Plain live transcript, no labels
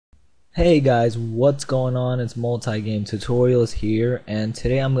Hey guys, what's going on? It's MultiGameTutorials here, and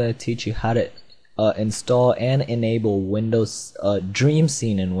today I'm going to teach you how to install and enable Windows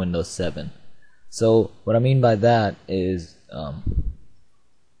Dreamscene in Windows 7. So what I mean by that is,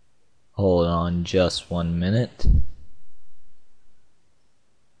 hold on just 1 minute.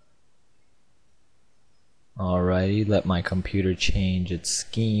 Alrighty, let my computer change its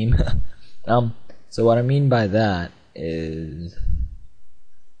scheme. So what I mean by that is,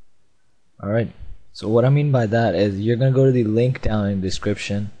 alright, so what I mean by that is you're going to go to the link down in the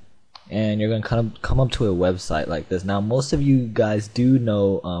description and you're going to come up to a website like this. Now most of you guys do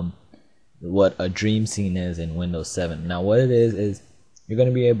know what a dream scene is in Windows 7. Now what it is you're going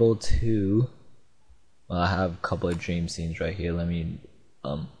to be able to, well, I have a couple of dream scenes right here. Let me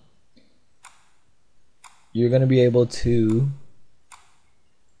you're going to be able to,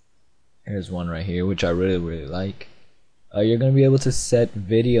 here's one right here which I really like. You're going to be able to set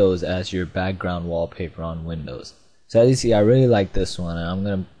videos as your background wallpaper on Windows. So as you see, I really like this one and I'm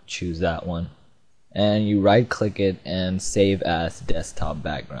going to choose that one. And you right click it and save as desktop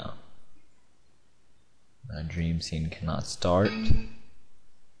background. That dream scene cannot start.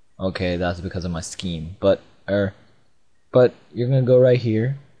 Okay, that's because of my scheme. But you're going to go right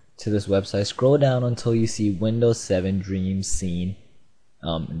here to this website, scroll down until you see Windows 7 Dream Scene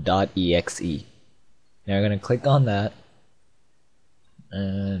 .exe. Now you're going to click on that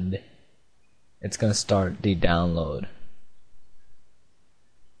and it's going to start the download.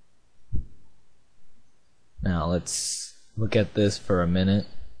 Now let's look at this for a minute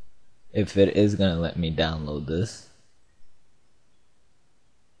if it is going to let me download this.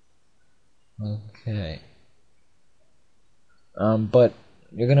 Okay. But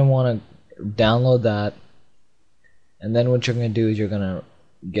you're going to want to download that, and then what you're going to do is you're going to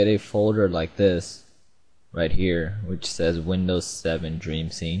get a folder like this right here which says Windows 7 Dream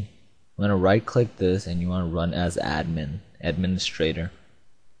Scene. I'm going to right click this and you want to run as administrator.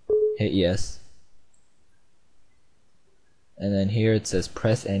 Hit yes. And then here it says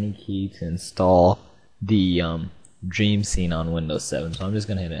press any key to install the Dream Scene on Windows 7. So I'm just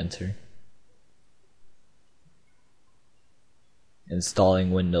going to hit enter.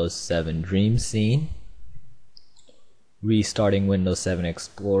 Installing Windows 7 Dream Scene. Restarting Windows 7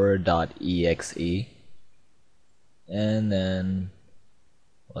 Explorer.exe. And then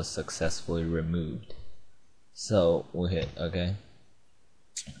was successfully removed. So we'll hit OK.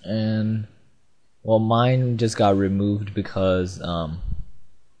 And well, mine just got removed because I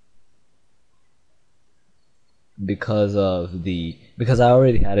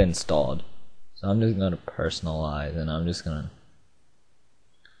already had it installed. So I'm just gonna personalize and I'm just gonna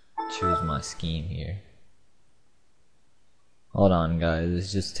choose my scheme here. Hold on guys,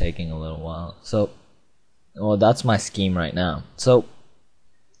 it's just taking a little while. So well, that's my scheme right now. So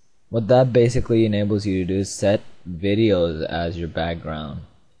what that basically enables you to do is set videos as your background.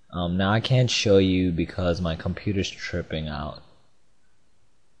 Now I can't show you because my computer's tripping out.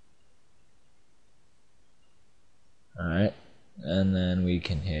 Alright, and then we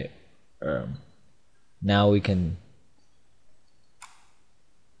can hit now we can,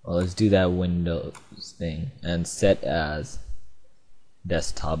 well, let's do that Windows thing and set as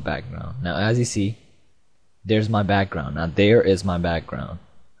desktop background. Now as you see, there's my background. Now there is my background.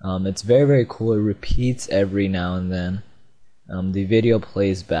 It's very cool. It repeats every now and then. The video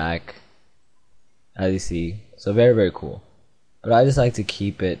plays back as you see, so very cool. But I just like to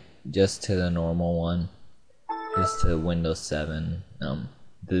keep it just to the normal one, just to Windows 7,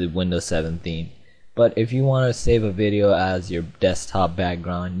 the Windows 7 theme. But if you want to save a video as your desktop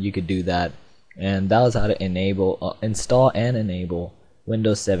background, you could do that. And that was how to enable, install and enable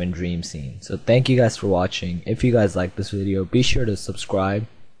Windows 7 Dream Scene. So thank you guys for watching. If you guys like this video, be sure to subscribe.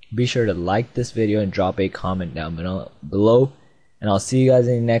 Be sure to like this video and drop a comment down below. And I'll see you guys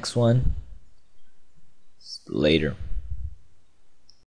in the next one. Later.